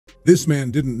This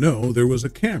man didn't know there was a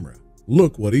camera.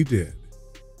 Look what he did.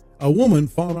 A woman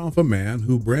fought off a man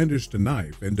who brandished a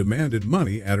knife and demanded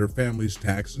money at her family's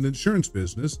tax and insurance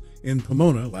business in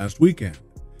Pomona last weekend.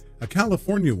 A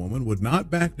California woman would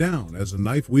not back down as a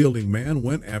knife-wielding man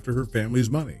went after her family's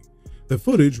money. The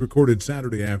footage recorded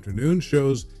Saturday afternoon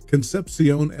shows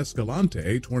Concepcion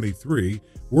Escalante, 23,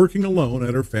 working alone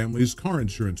at her family's car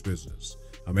insurance business.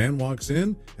 A man walks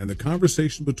in, and the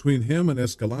conversation between him and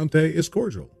Escalante is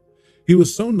cordial. "He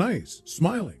was so nice,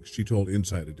 smiling," she told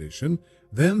Inside Edition.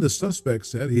 Then the suspect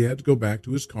said he had to go back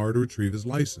to his car to retrieve his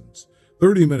license.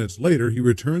 30 minutes later, he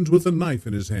returns with a knife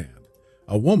in his hand.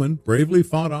 A woman bravely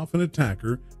fought off an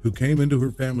attacker who came into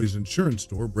her family's insurance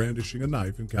store brandishing a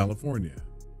knife in California.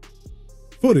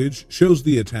 Footage shows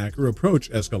the attacker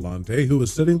approach Escalante, who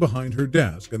was sitting behind her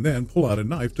desk, and then pull out a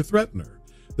knife to threaten her.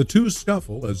 The two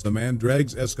scuffle as the man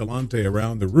drags Escalante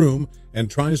around the room and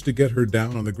tries to get her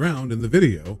down on the ground in the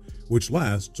video, which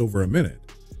lasts over a minute.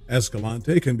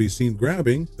 Escalante can be seen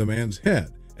grabbing the man's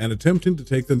head and attempting to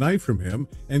take the knife from him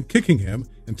and kicking him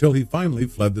until he finally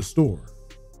fled the store.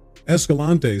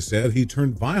 Escalante said he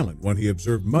turned violent when he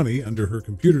observed money under her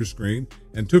computer screen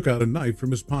and took out a knife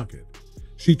from his pocket.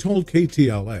 She told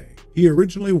KTLA, "He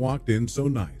originally walked in so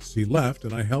nice. He left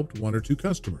and I helped one or two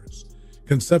customers."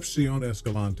 Concepcion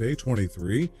Escalante,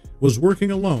 23, was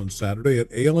working alone Saturday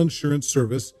at Ale Insurance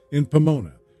Service in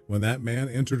Pomona when that man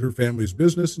entered her family's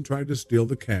business and tried to steal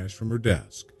the cash from her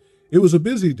desk. "It was a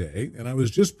busy day, and I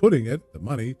was just putting the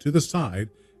money, to the side.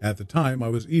 At the time, I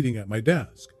was eating at my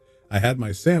desk. I had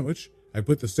my sandwich. I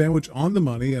put the sandwich on the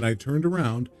money, and I turned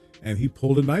around, and he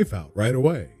pulled a knife out right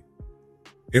away.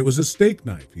 It was a steak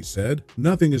knife," he said.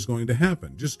 "Nothing is going to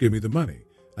happen. Just give me the money."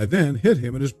 I then hit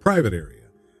him in his private area.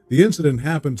 The incident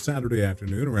happened Saturday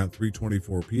afternoon around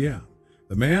 3:24 p.m.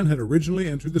 The man had originally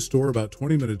entered the store about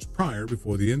 20 minutes prior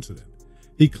before the incident.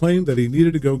 He claimed that he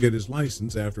needed to go get his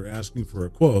license after asking for a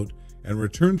quote and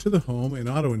returned to the home and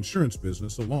auto insurance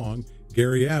business along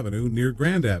Gary Avenue near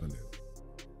Grand Avenue.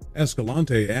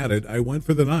 Escalante added, "I went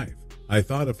for the knife. I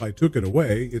thought if I took it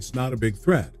away, it's not a big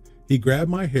threat. He grabbed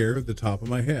my hair at the top of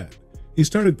my head. He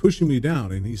started pushing me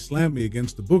down and he slammed me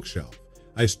against the bookshelf.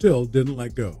 I still didn't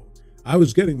let go. I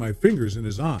was getting my fingers in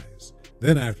his eyes.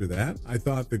 Then after that, I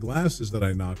thought the glasses that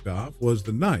I knocked off was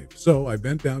the knife, so I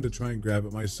bent down to try and grab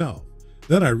it myself.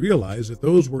 Then I realized that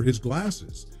those were his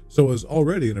glasses, so I was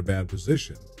already in a bad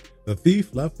position. The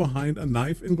thief left behind a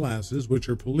knife and glasses, which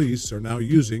our police are now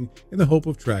using in the hope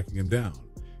of tracking him down.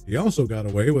 He also got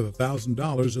away with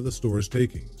 $1,000 of the store's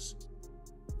takings."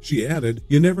 She added,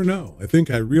 "You never know. I think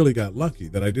I really got lucky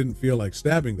that I didn't feel like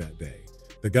stabbing that day.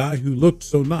 The guy who looked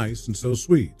so nice and so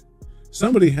sweet.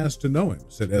 Somebody has to know him,"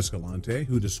 said Escalante,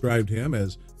 who described him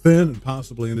as thin and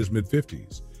possibly in his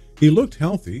mid-50s. "He looked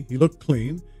healthy. He looked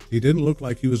clean. He didn't look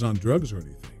like he was on drugs or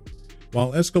anything."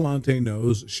 While Escalante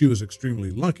knows she was extremely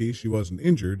lucky she wasn't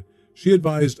injured, she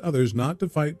advised others not to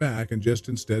fight back and just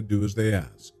instead do as they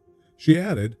ask. She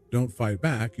added, "Don't fight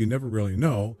back. You never really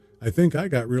know. I think I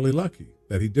got really lucky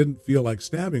that he didn't feel like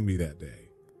stabbing me that day."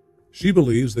 She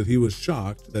believes that he was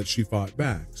shocked that she fought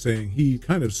back, saying he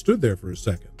kind of stood there for a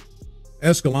second.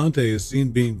 Escalante is seen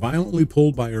being violently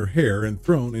pulled by her hair and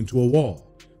thrown into a wall.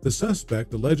 The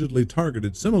suspect allegedly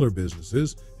targeted similar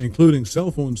businesses, including cell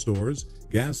phone stores,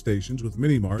 gas stations with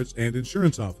mini-marts, and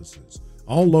insurance offices,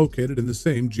 all located in the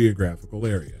same geographical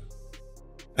area.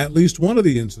 At least one of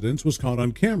the incidents was caught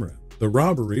on camera. The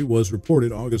robbery was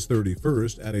reported August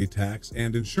 31st at a tax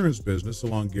and insurance business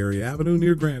along Gary Avenue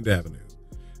near Grand Avenue.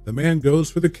 The man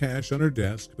goes for the cash on her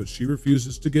desk, but she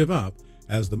refuses to give up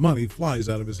as the money flies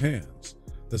out of his hands.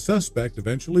 The suspect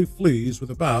eventually flees with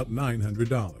about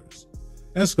 $900.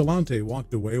 Escalante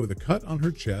walked away with a cut on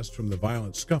her chest from the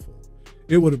violent scuffle.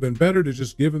 "It would have been better to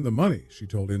just give him the money," she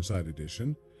told Inside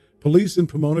Edition. Police in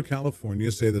Pomona,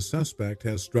 California say the suspect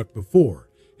has struck before,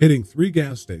 hitting 3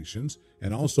 gas stations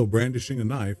and also brandishing a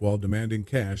knife while demanding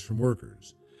cash from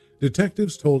workers.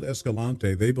 Detectives told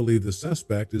Escalante they believe the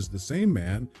suspect is the same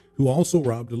man who also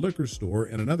robbed a liquor store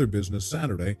and another business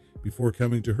Saturday before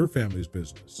coming to her family's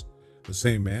business. The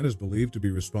same man is believed to be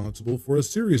responsible for a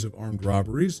series of armed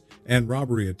robberies and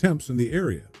robbery attempts in the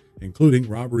area, including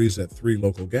robberies at 3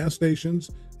 local gas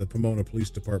stations, the Pomona Police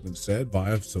Department said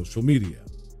via social media.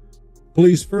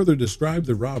 Police further described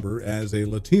the robber as a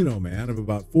Latino man of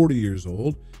about 40 years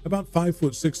old, about 5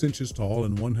 foot 6 inches tall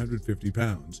and 150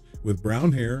 pounds, with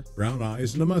brown hair, brown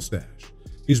eyes, and a mustache.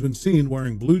 He's been seen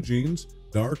wearing blue jeans,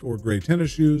 dark or gray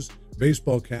tennis shoes,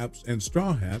 baseball caps, and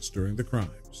straw hats during the crime.